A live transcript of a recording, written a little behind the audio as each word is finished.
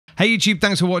Hey YouTube,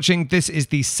 thanks for watching. This is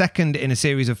the second in a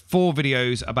series of 4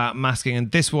 videos about masking, and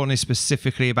this one is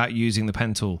specifically about using the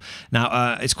pen tool.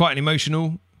 Now, it's quite an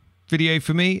emotional video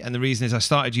for me, and the reason is I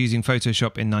started using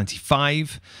Photoshop in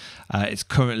 '95. It's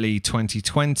currently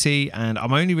 2020, and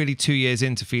I'm only really 2 years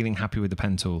into feeling happy with the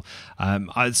pen tool.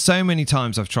 So many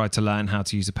times I've tried to learn how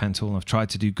to use a pen tool, and I've tried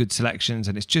to do good selections,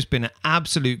 and it's just been an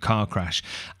absolute car crash.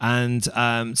 And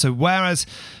so whereas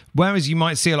you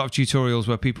might see a lot of tutorials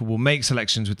where people will make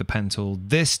selections with the pen tool,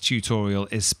 this tutorial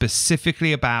is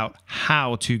specifically about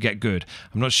how to get good.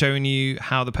 I'm not showing you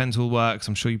how the pen tool works.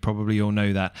 I'm sure you probably all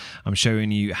know that. I'm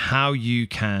showing you how you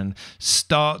can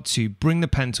start to bring the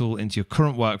pen tool into your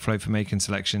current workflow for making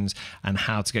selections and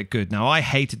how to get good. Now, I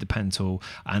hated the pen tool,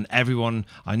 and everyone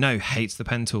I know hates the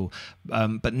pen tool,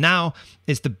 but now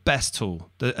it's the best tool.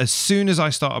 As soon as I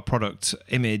start a product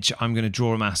image, I'm going to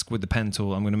draw a mask with the pen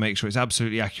tool. I'm going to make sure it's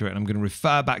absolutely accurate, and I'm going to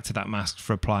refer back to that mask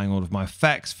for applying all of my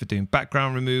effects, for doing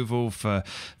background removal, for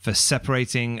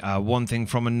separating one thing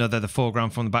from another, the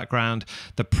foreground from the background,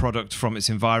 the product from its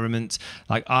environment.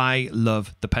 Like, I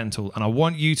love the pen tool, and I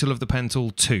want you to love the pen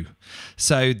tool too.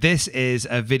 So this is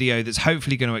a video that's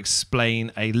hopefully going to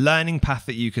explain a learning path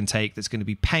that you can take that's going to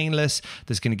be painless,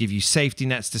 that's going to give you safety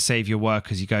nets to save your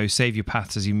work as you go, save your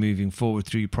paths as you're moving forward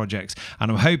through your projects.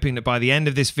 And I'm hoping that by the end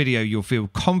of this video, you'll feel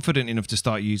confident enough to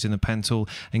start using the pen tool,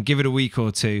 and give it a week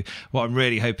or two. What I'm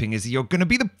really hoping is that you're going to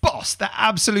be the boss, the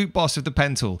absolute boss of the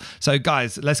pen tool. So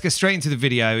guys, let's get straight into the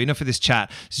video. Enough of this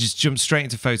chat. So just jump straight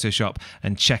into Photoshop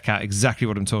and check out exactly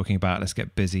what I'm talking about. Let's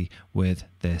get busy with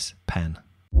this pen.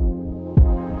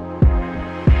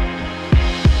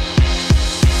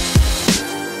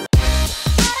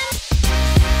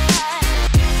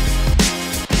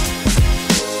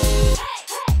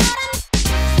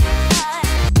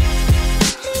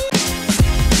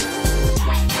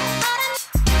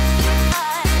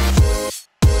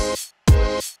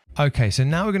 Okay, so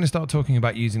now we're going to start talking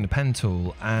about using the pen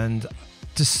tool, and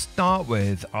to start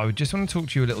with, I would just want to talk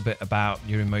to you a little bit about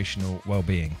your emotional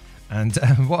well-being. And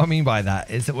what I mean by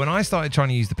that is that when I started trying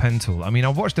to use the pen tool, I mean,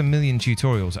 I've watched a million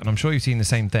tutorials, and I'm sure you've seen the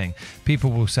same thing. People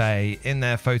will say in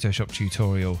their Photoshop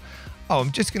tutorial, oh,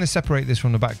 I'm just going to separate this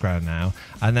from the background now,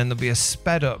 and then there'll be a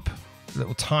sped up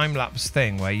little time-lapse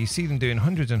thing where you see them doing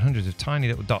hundreds and hundreds of tiny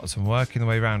little dots and working their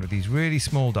way around with these really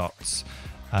small dots.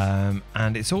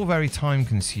 And it's all very time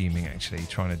consuming actually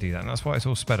trying to do that, and that's why it's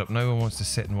all sped up. No one wants to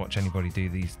sit and watch anybody do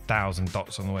these 1,000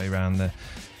 dots on the way around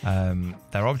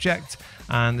their object,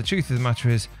 and the truth of the matter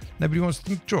is nobody wants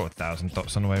to draw 1,000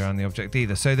 dots on the way around the object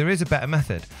either. So there is a better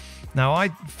method. Now, I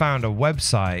found a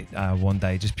website one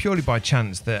day just purely by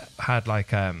chance that had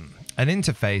like an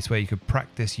interface where you could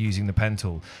practice using the pen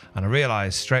tool, and I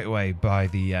realized straight away by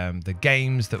the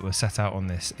games that were set out on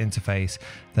this interface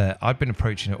that I'd been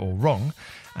approaching it all wrong,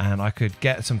 and I could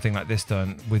get something like this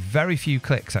done with very few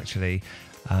clicks actually.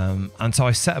 And so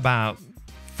I set about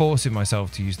forcing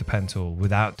myself to use the pen tool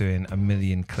without doing a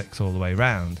million clicks all the way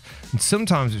around. And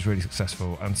sometimes it's really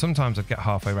successful, and sometimes I'd get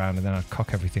halfway around and then I'd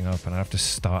cock everything up and I'd have to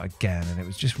start again, and it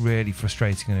was just really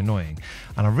frustrating and annoying.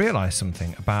 And I realized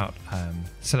something about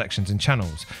selections and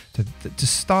channels. To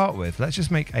start with, let's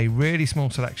just make a really small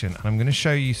selection, and I'm going to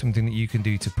show you something that you can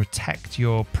do to protect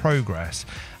your progress,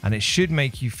 and it should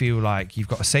make you feel like you've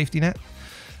got a safety net.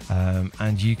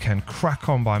 And you can crack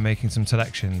on by making some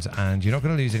selections, and you're not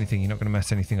going to lose anything, you're not going to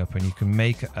mess anything up, and you can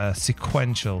make a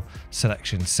sequential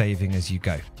selection, saving as you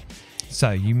go.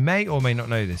 So you may or may not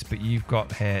know this, but you've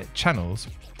got here channels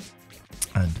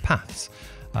and paths.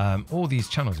 All these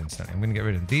channels, incidentally, I'm going to get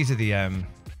rid of them.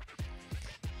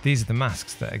 These are the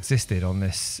masks that existed on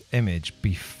this image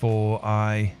before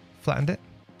I flattened it.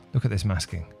 Look at this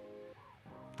masking.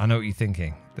 I know what you're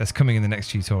thinking. That's coming in the next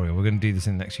tutorial. We're going to do this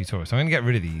in the next tutorial. So I'm going to get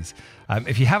rid of these.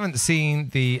 If you haven't seen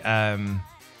the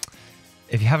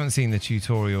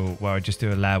tutorial where I just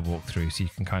do a layer walkthrough, so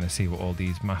you can kind of see what all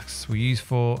these masks were used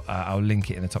for, I'll link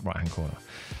it in the top right-hand corner.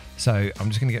 So I'm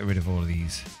just going to get rid of all of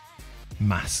these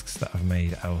masks that I've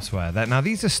made elsewhere. Now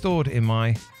these are stored in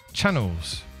my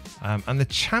channels, and the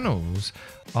channels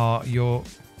are your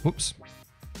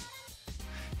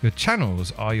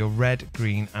channels are your red,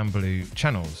 green, and blue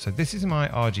channels. So this is my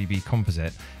RGB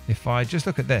composite. If I just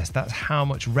look at this, that's how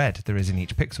much red there is in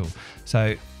each pixel.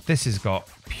 So this has got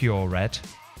pure red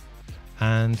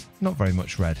and not very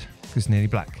much red because it's nearly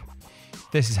black.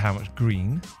 This is how much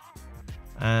green,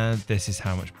 and this is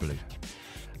how much blue.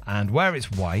 And where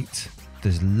it's white,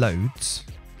 there's loads,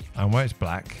 and where it's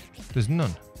black, there's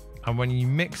none. And when you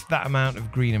mix that amount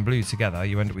of green and blue together,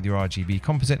 you end up with your RGB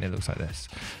composite, and it looks like this.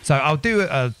 So I'll do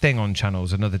a thing on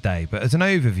channels another day, but as an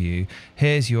overview,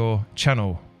 here's your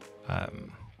channel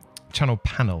channel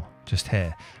panel just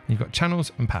here. And you've got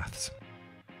channels and paths.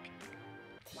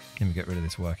 Let me get rid of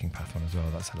this working path one as well.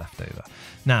 That's a leftover.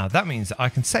 Now that means that I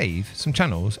can save some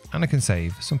channels and I can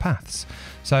save some paths.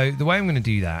 So the way I'm going to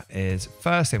do that is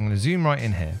firstly, I'm going to zoom right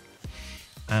in here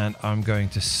and I'm going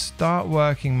to start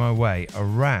working my way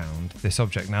around this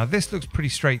object. Now this looks pretty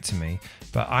straight to me,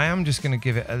 but I am just going to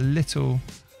give it a little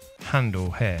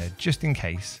handle here just in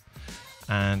case.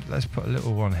 And let's put a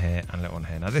little one here and a little one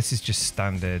here. Now this is just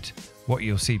standard, what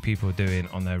you'll see people doing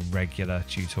on their regular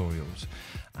tutorials.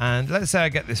 And let's say I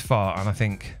get this far and I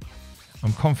think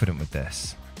I'm confident with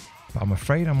this, but I'm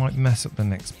afraid I might mess up the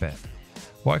next bit.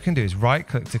 What I can do is right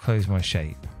click to close my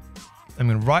shape. I'm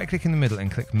going to right click in the middle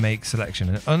and click make selection.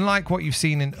 And unlike what you've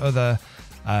seen in other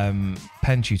pen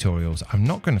tutorials, I'm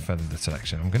not going to feather the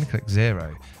selection. I'm going to click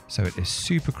 0. So it is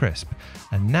super crisp.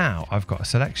 And now I've got a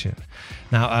selection.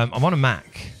 Now I'm on a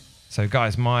Mac. So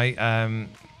guys, my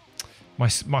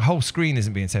whole screen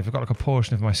isn't being saved. I've got like a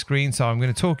portion of my screen. So I'm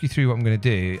going to talk you through what I'm going to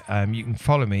do. You can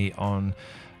follow me on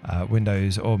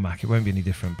Windows or Mac. It won't be any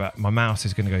different, but my mouse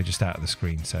is going to go just out of the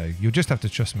screen. So you'll just have to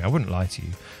trust me. I wouldn't lie to you.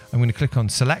 I'm going to click on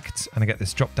select and I get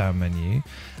this drop down menu.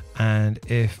 And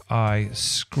if I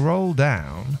scroll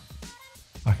down,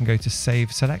 I can go to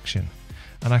save selection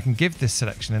and I can give this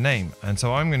selection a name. And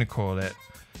so I'm going to call it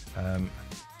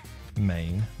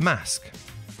main mask,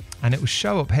 and it will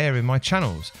show up here in my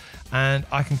channels and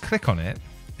I can click on it.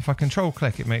 If I control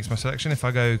click, it makes my selection. If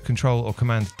I go control or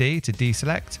command D to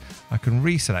deselect, I can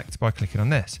reselect by clicking on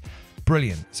this.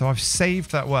 Brilliant. So I've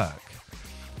saved that work.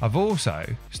 I've also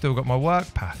still got my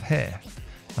work path here.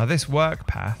 Now this work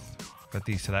path for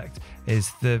deselect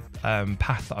is the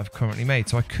path that I've currently made.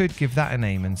 So I could give that a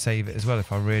name and save it as well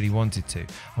if I really wanted to.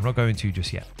 I'm not going to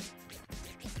just yet.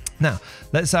 Now,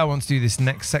 let's say I want to do this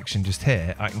next section just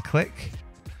here. I can click.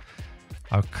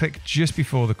 I'll click just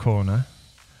before the corner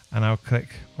and I'll click,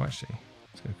 well actually,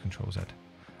 let's go Control Z.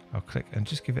 I'll click and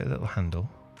just give it a little handle.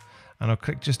 And I'll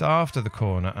click just after the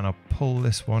corner and I'll pull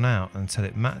this one out until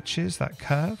it matches that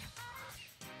curve.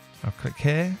 I'll click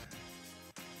here.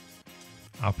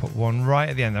 I'll put one right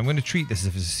at the end. I'm going to treat this as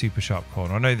if it's a super sharp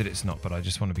corner. I know that it's not, but I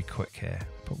just want to be quick here.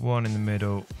 Put one in the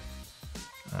middle.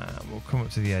 We'll come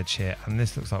up to the edge here. And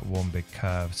this looks like one big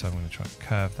curve. So I'm going to try and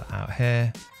curve that out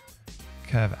here.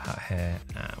 Curve it out here.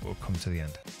 And we'll come to the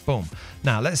end. Boom.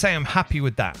 Now, let's say I'm happy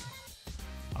with that.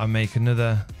 I make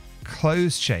another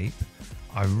closed shape.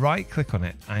 I right click on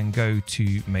it and go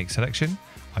to make selection.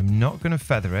 I'm not going to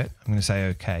feather it. I'm going to say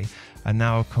OK. And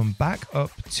now I'll come back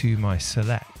up to my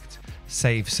select,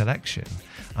 save selection,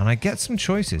 and I get some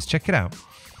choices. Check it out.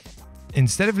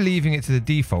 Instead of leaving it to the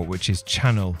default, which is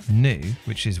channel new,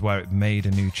 which is where it made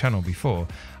a new channel before,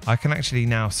 I can actually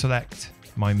now select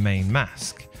my main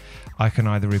mask. I can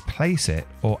either replace it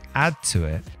or add to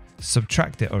it,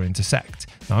 subtract it or intersect.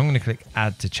 Now I'm going to click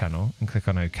add to channel and click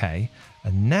on OK.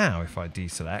 And now if I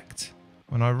deselect,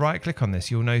 when I right click on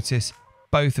this, you'll notice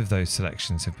both of those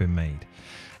selections have been made.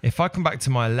 If I come back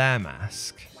to my layer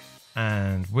mask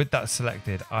and with that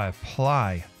selected, I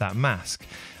apply that mask,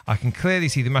 I can clearly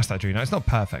see the mask that I drew. Now it's not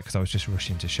perfect because I was just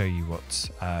rushing to show you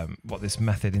what this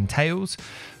method entails.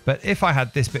 But if I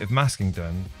had this bit of masking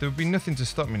done, there would be nothing to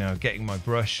stop me now getting my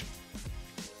brush.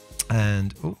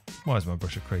 And, oh, why is my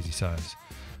brush a crazy size?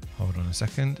 Hold on a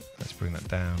second. Let's bring that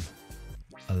down.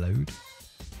 A load.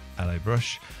 LA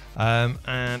brush.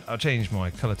 And I'll change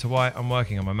my color to white. I'm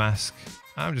working on my mask.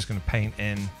 I'm just going to paint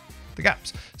in the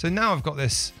gaps. So now I've got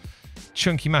this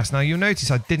chunky mask. Now you'll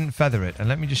notice I didn't feather it, and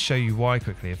let me just show you why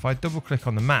quickly. If I double click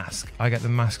on the mask, I get the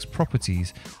mask's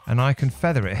properties and I can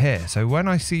feather it here. So when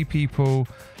I see people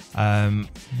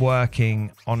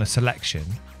working on a selection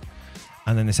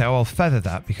and then they say, oh, I'll feather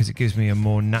that because it gives me a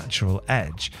more natural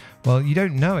edge. Well, you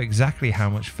don't know exactly how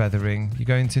much feathering you're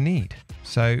going to need.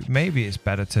 So maybe it's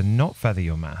better to not feather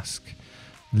your mask.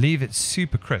 Leave it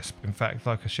super crisp. In fact,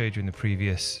 like I showed you in the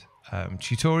previous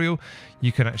tutorial,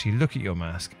 you can actually look at your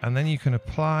mask and then you can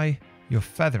apply your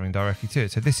feathering directly to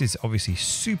it. So this is obviously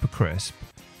super crisp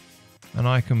and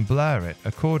I can blur it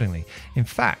accordingly. In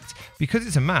fact, because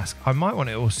it's a mask, I might want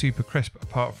it all super crisp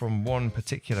apart from one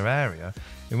particular area,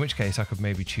 in which case I could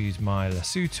maybe choose my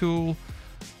lasso tool,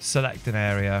 select an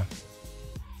area,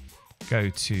 go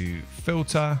to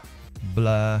filter,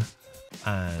 blur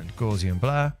and Gaussian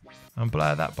blur, and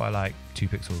blur that by like 2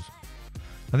 pixels.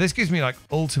 Now this gives me like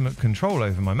ultimate control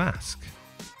over my mask.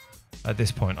 At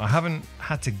this point, I haven't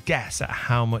had to guess at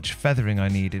how much feathering I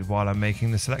needed while I'm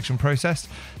making the selection process.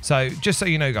 So just so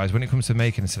you know, guys, when it comes to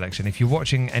making a selection, if you're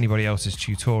watching anybody else's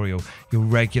tutorial, you'll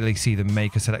regularly see them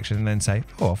make a selection and then say,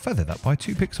 oh, I'll feather that by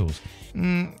 2 pixels.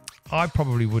 I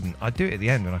probably wouldn't. I'd do it at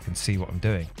the end when I can see what I'm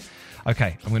doing.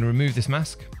 Okay, I'm going to remove this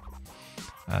mask,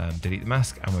 delete the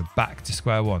mask, and we're back to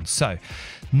square one. So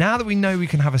now that we know we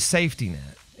can have a safety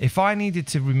net, if I needed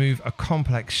to remove a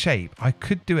complex shape, I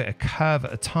could do it a curve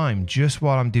at a time just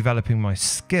while I'm developing my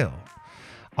skill.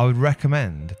 I would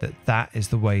recommend that that is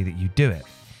the way that you do it.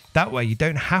 That way you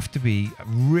don't have to be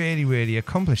really, really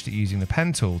accomplished at using the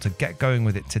pen tool to get going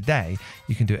with it today.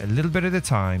 You can do it a little bit at a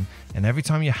time, and every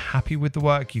time you're happy with the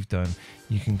work you've done,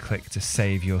 you can click to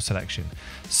save your selection.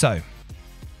 So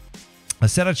I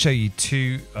said I'd show you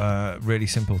two really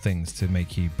simple things to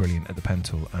make you brilliant at the pen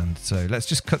tool, and so let's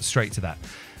just cut straight to that.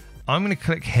 I'm going to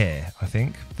click here. I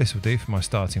think this will do for my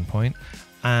starting point.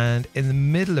 And in the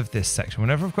middle of this section,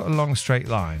 whenever I've got a long straight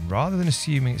line, rather than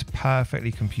assuming it's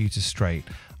perfectly computer straight,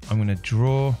 I'm going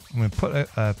to put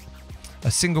a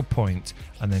single point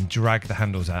and then drag the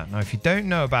handles out. Now, if you don't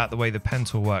know about the way the pen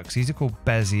tool works, these are called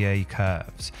Bezier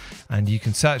curves, and you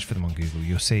can search for them on Google.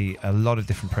 You'll see a lot of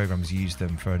different programs use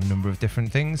them for a number of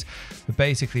different things. But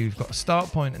basically, we've got a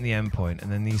start point and the end point,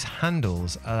 and then these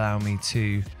handles allow me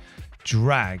to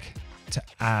drag to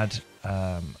add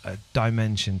a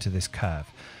dimension to this curve.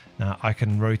 Now I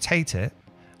can rotate it,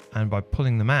 and by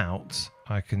pulling them out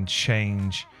I can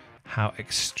change how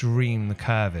extreme the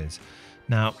curve is.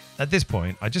 Now at this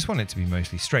point I just want it to be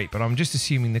mostly straight, but I'm just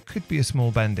assuming there could be a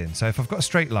small bend in. So if I've got a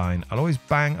straight line, I'll always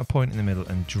bang a point in the middle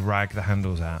and drag the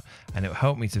handles out, and it will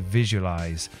help me to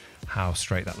visualize how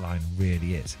straight that line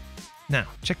really is. Now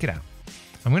check it out.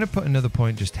 I'm going to put another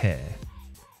point just here,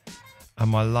 and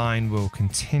my line will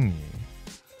continue.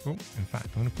 Oh, in fact,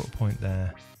 I'm going to put a point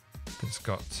there that's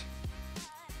got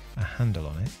a handle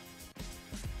on it.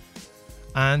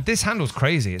 And this handle's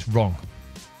crazy, it's wrong.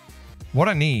 What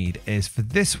I need is for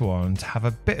this one to have a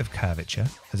bit of curvature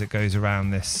as it goes around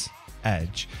this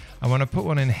edge. And when I put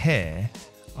one in here,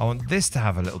 I want this to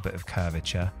have a little bit of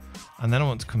curvature, and then I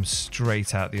want to come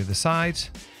straight out the other side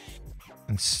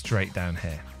and straight down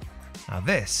here. Now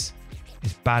this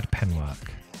is bad pen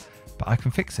work, but I can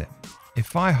fix it.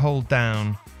 If I hold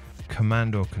down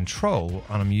Command or Control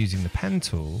and I'm using the pen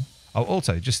tool. Oh,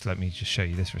 also, let me show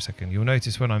you this for a second. You'll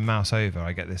notice when I mouse over,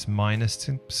 I get this minus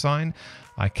sign.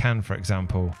 I can, for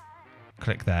example,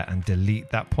 click there and delete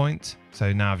that point.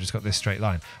 So now I've just got this straight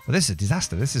line. Well, this is a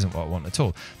disaster. This isn't what I want at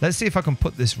all. Let's see if I can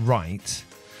put this right.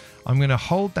 I'm going to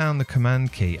hold down the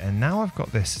Command key, and now I've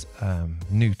got this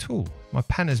new tool. My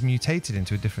pen has mutated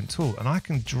into a different tool, and I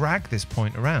can drag this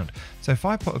point around. So if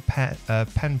I put a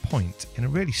pen point in a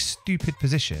really stupid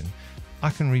position, I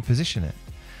can reposition it.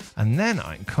 And then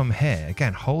I can come here,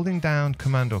 again, holding down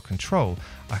Command or Control,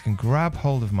 I can grab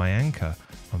hold of my anchor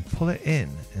and pull it in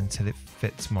until it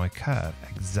fits my curve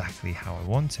exactly how I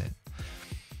want it.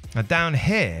 Now down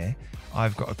here,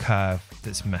 I've got a curve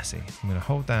that's messy. I'm going to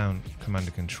hold down Command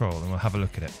and Control and we'll have a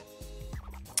look at it.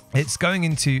 It's going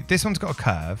into, this one's got a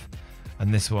curve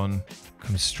and this one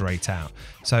comes straight out.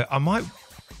 So I might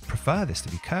prefer this to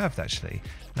be curved actually.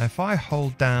 Now if I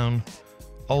hold down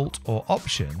Alt or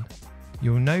Option,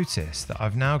 you'll notice that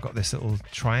I've now got this little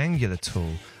triangular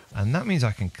tool, and that means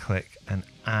I can click and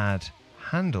add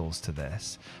handles to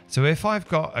this. So if I've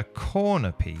got a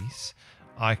corner piece,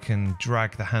 I can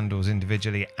drag the handles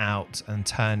individually out and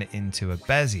turn it into a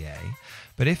Bezier.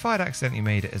 But if I'd accidentally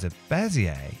made it as a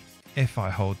Bezier, if I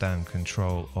hold down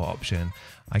Control or Option,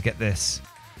 I get this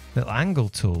little angle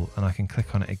tool and I can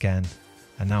click on it again.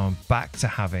 And now I'm back to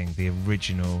having the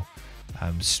original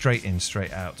straight in,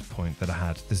 straight out point that I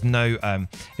had. There's no,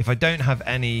 if I don't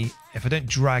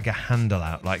drag a handle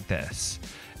out like this,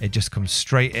 it just comes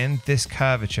straight in. This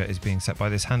curvature is being set by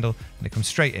this handle and it comes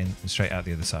straight in and straight out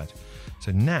the other side.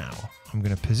 So now I'm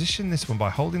going to position this one by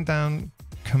holding down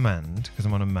Command, because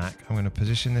I'm on a Mac. I'm going to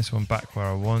position this one back where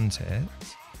I want it.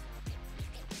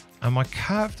 And my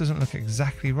curve doesn't look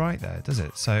exactly right there, does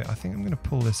it? So I think I'm going to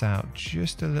pull this out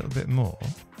just a little bit more.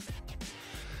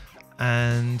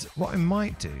 And what I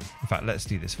might do, in fact, let's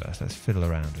do this first. Let's fiddle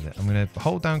around with it. I'm going to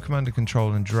hold down Command and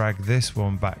Control and drag this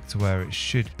one back to where it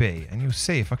should be. And you'll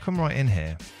see if I come right in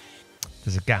here,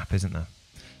 there's a gap, isn't there?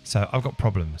 So I've got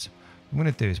problems. What I'm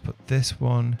going to do is put this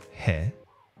one here.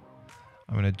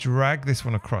 I'm going to drag this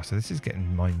one across. So this is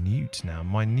getting minute now,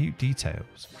 minute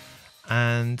details.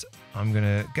 And I'm going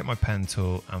to get my pen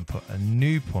tool and put a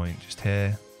new point just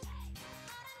here.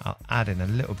 I'll add in a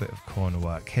little bit of corner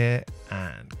work here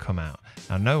and come out.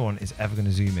 Now, no one is ever going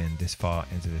to zoom in this far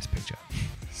into this picture.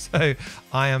 So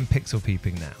I am pixel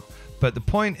peeping now. But the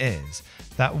point is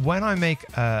that when I make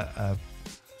a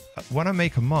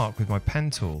mark with my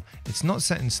pen tool, it's not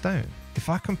set in stone. If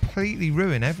I completely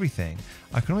ruin everything,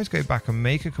 I can always go back and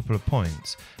make a couple of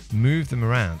points, move them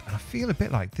around. And I feel a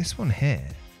bit like this one here.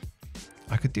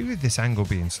 I could do with this angle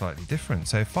being slightly different.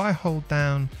 So if I hold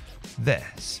down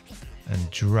this and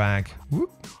drag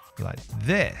like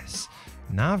this,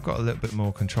 now I've got a little bit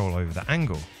more control over the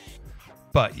angle.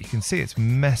 But you can see it's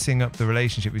messing up the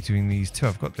relationship between these two.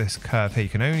 I've got this curve here. You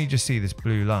can only just see this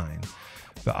blue line,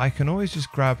 but I can always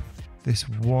just grab this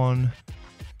one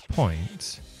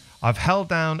point. I've held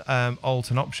down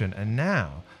Alt and Option, and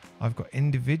now I've got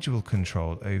individual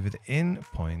control over the in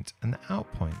point and the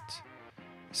out point.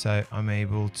 So I'm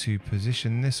able to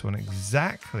position this one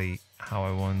exactly how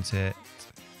I want it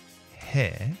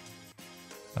here.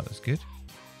 That looks good.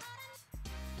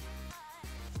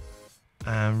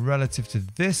 And relative to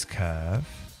this curve,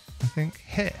 I think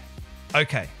here.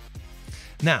 Okay.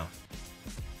 Now,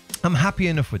 I'm happy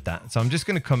enough with that. So I'm just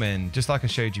going to come in, just like I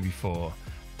showed you before,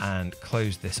 and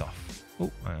close this off.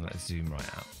 Oh, and let's zoom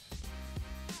right out.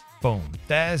 Boom.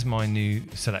 There's my new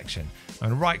selection. I'm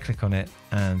going to right click on it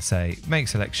and say make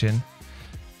selection.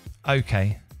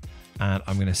 Okay. And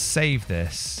I'm going to save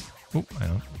this. Oh, hang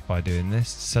on. By doing this,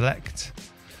 select,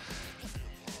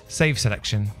 save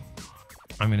selection.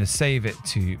 I'm going to save it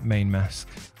to main mask.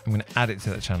 I'm going to add it to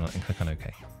the channel and click on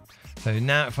OK. So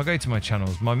now if I go to my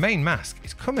channels, my main mask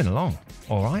is coming along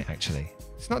all right, actually.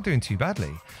 It's not doing too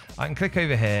badly. I can click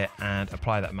over here and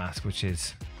apply that mask, which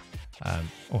is,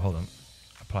 oh, hold on.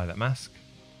 Apply that mask.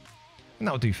 And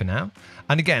that'll do for now.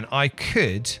 And again, I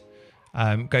could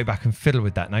go back and fiddle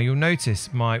with that. Now you'll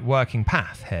notice my working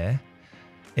path here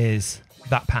is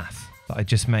that path that I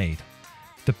just made.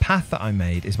 The path that I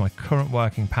made is my current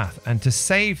working path. And to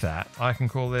save that, I can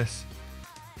call this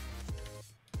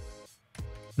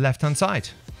left-hand side.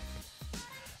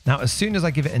 Now, as soon as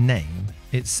I give it a name,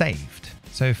 it's saved.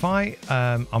 So if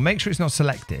I'll make sure it's not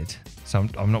selected. So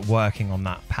I'm not working on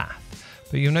that path.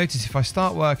 But you'll notice if I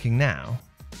start working now,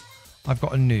 I've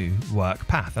got a new work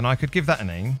path, and I could give that a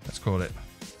name. Let's call it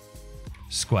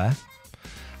square.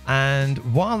 And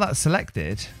while that's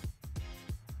selected,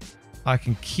 I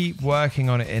can keep working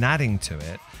on it and adding to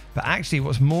it. But actually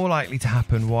what's more likely to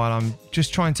happen while I'm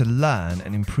just trying to learn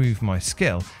and improve my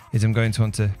skill is I'm going to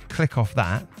want to click off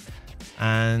that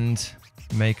and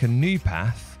make a new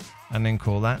path and then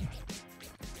call that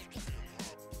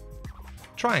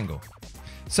triangle.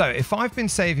 So if I've been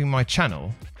saving my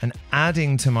channel and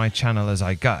adding to my channel as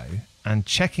I go and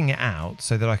checking it out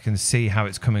so that I can see how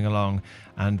it's coming along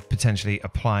and potentially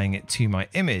applying it to my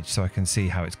image so I can see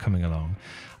how it's coming along,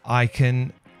 I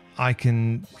can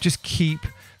just keep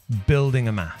building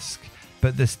a mask.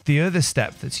 But the other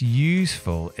step that's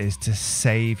useful is to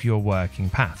save your working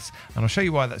paths. And I'll show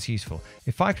you why that's useful.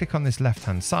 If I click on this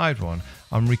left-hand side one,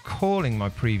 I'm recalling my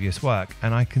previous work,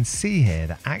 and I can see here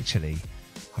that actually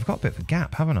I've got a bit of a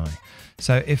gap, haven't I?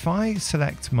 So if I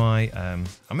select my,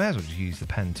 I may as well just use the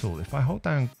pen tool. If I hold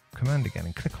down Command again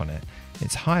and click on it,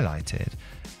 it's highlighted.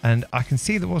 And I can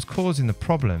see that what's causing the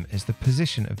problem is the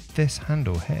position of this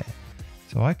handle here.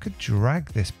 So I could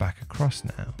drag this back across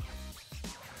now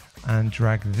and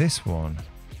drag this one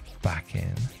back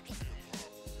in.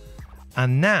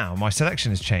 And now my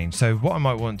selection has changed. So what I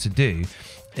might want to do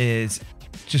is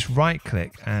just right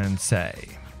click and say,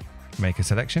 make a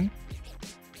selection.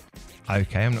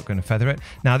 Okay, I'm not going to feather it.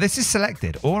 Now this is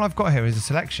selected. All I've got here is a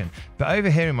selection, but over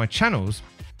here in my channels,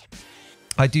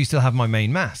 I do still have my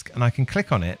main mask, and I can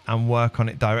click on it and work on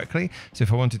it directly. So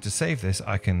if I wanted to save this,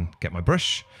 I can get my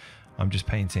brush. I'm just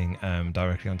painting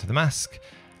directly onto the mask.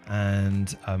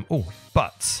 And, oh,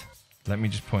 but let me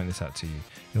just point this out to you.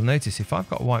 You'll notice if I've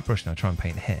got a white brush and I try and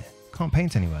paint here, can't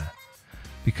paint anywhere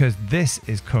because this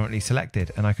is currently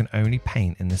selected and I can only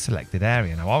paint in the selected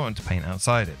area. Now I want to paint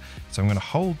outside it. So I'm going to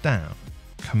hold down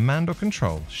Command or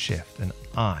Control, Shift and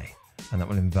I, and that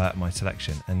will invert my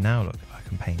selection. And now look, I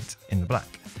can paint in the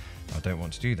black. I don't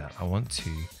want to do that. I want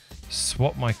to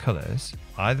swap my colors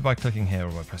either by clicking here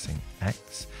or by pressing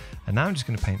X. And now I'm just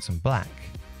going to paint some black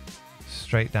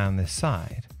straight down this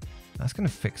side. That's going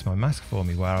to fix my mask for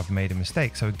me where I've made a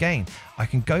mistake. So again, I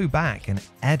can go back and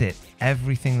edit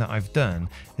everything that I've done.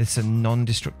 It's a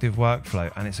non-destructive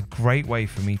workflow, and it's a great way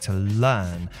for me to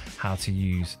learn how to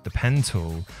use the pen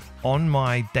tool on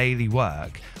my daily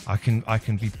work. I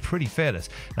can be pretty fearless.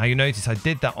 Now you notice I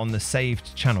did that on the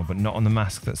saved channel, but not on the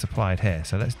mask that's applied here.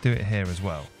 So let's do it here as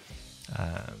well.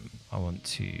 I want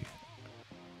to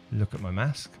look at my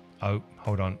mask. Oh,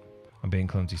 hold on. I'm being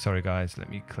clumsy. Sorry, guys. Let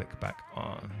me click back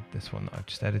on this one that I've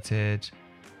just edited.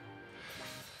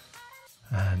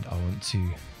 And I want to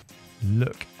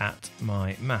look at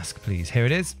my mask, please. Here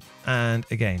it is. And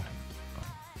again,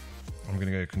 I'm going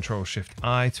to go Control Shift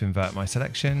I to invert my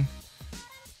selection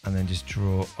and then just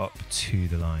draw up to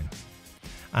the line.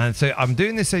 And so I'm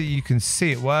doing this so you can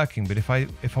see it working. But if I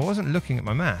wasn't looking at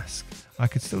my mask, I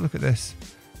could still look at this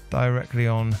directly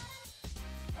on,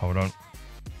 hold on,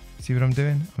 see what I'm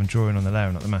doing? I'm drawing on the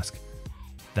layer, not the mask.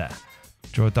 There.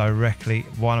 Draw directly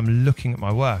while I'm looking at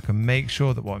my work and make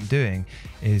sure that what I'm doing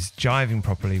is jiving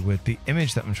properly with the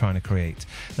image that I'm trying to create.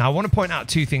 Now, I want to point out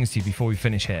two things to you before we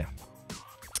finish here.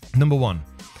 Number one,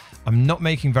 I'm not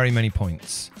making very many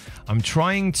points. I'm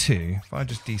trying to, if I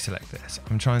just deselect this,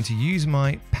 I'm trying to use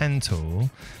my pen tool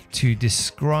to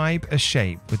describe a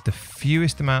shape with the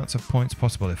fewest amounts of points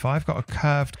possible. If I've got a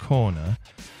curved corner,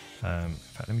 in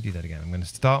fact, let me do that again. I'm going to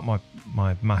start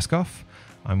my mask off.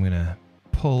 I'm going to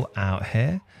pull out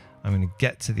here. I'm going to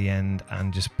get to the end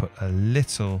and just put a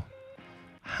little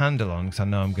handle on because I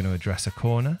know I'm going to address a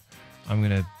corner. I'm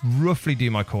going to roughly do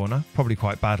my corner, probably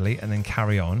quite badly, and then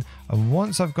carry on. And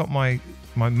once I've got my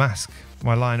mask,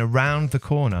 my line around the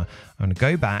corner, I'm going to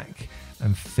go back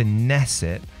and finesse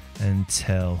it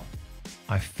until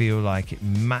I feel like it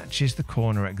matches the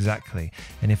corner exactly.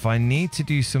 And if I need to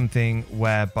do something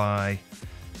whereby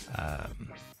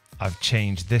I've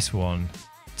changed this one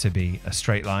to be a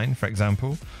straight line, for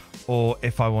example, or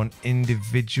if I want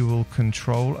individual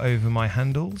control over my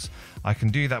handles, I can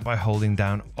do that by holding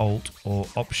down Alt or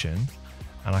Option,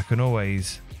 and I can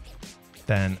always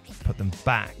then put them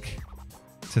back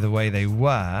to the way they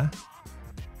were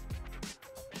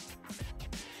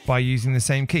by using the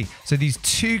same key. So these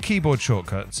two keyboard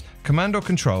shortcuts, Command or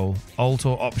Control, Alt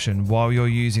or Option, while you're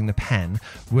using the pen,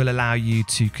 will allow you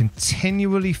to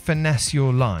continually finesse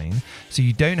your line. So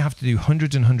you don't have to do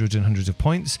hundreds and hundreds and hundreds of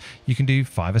points. You can do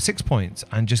 5 or 6 points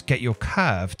and just get your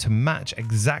curve to match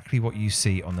exactly what you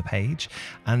see on the page.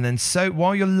 And then so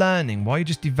while you're learning, while you're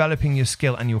just developing your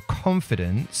skill and your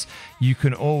confidence, you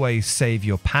can always save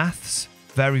your paths.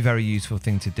 Very, very useful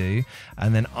thing to do.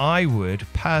 And then I would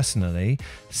personally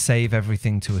save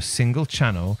everything to a single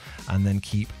channel and then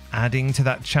keep adding to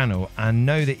that channel, and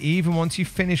know that even once you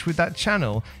finish with that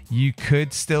channel, you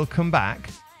could still come back,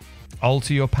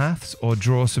 alter your paths or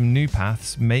draw some new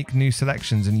paths, make new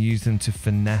selections and use them to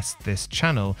finesse this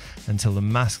channel until the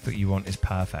mask that you want is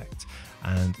perfect.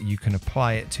 And you can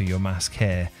apply it to your mask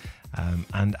here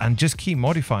and just keep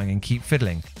modifying and keep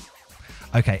fiddling.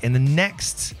 Okay, in the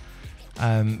next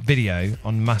video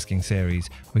on masking series,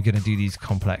 we're going to do these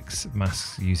complex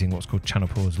masks using what's called channel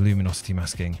pause luminosity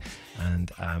masking,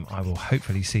 and I will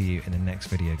hopefully see you in the next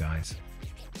video, guys.